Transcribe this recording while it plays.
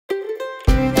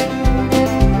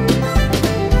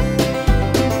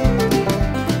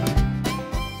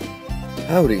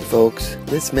Howdy folks,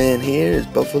 this man here is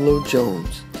Buffalo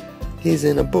Jones. He's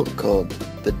in a book called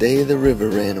The Day the River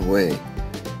Ran Away.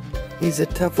 He's a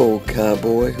tough old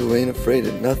cowboy who ain't afraid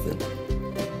of nothing.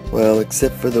 Well,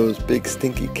 except for those big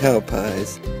stinky cow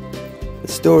pies. The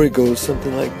story goes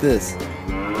something like this.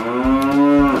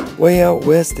 Way out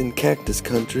west in Cactus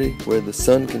Country, where the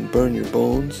sun can burn your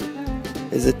bones,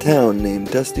 is a town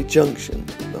named Dusty Junction,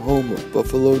 the home of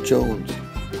Buffalo Jones.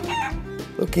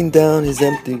 Looking down his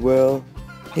empty well,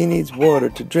 he needs water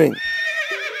to drink.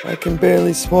 I can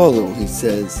barely swallow, he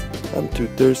says. I'm too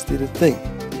thirsty to think.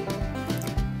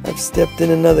 I've stepped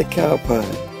in another cow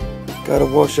pie. Gotta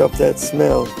wash off that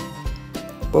smell.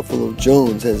 Buffalo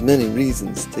Jones has many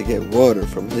reasons to get water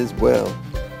from his well.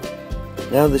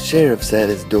 Now the sheriff's at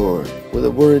his door, with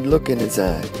a worried look in his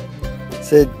eye.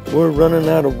 Said, "We're running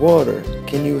out of water.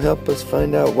 Can you help us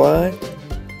find out why?"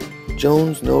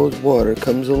 Jones knows water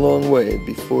comes a long way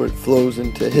before it flows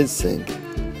into his sink.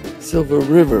 Silver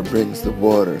River brings the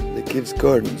water that gives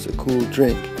gardens a cool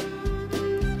drink.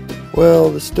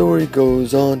 Well, the story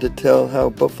goes on to tell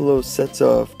how Buffalo sets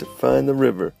off to find the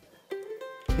river.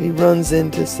 He runs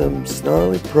into some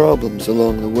snarly problems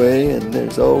along the way, and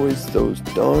there's always those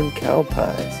darn cow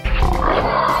pies.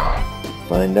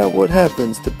 Find out what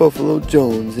happens to Buffalo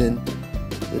Jones in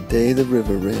The Day the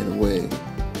River Ran Away.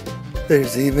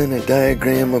 There's even a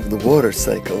diagram of the water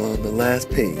cycle on the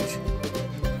last page.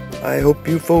 I hope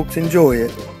you folks enjoy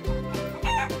it.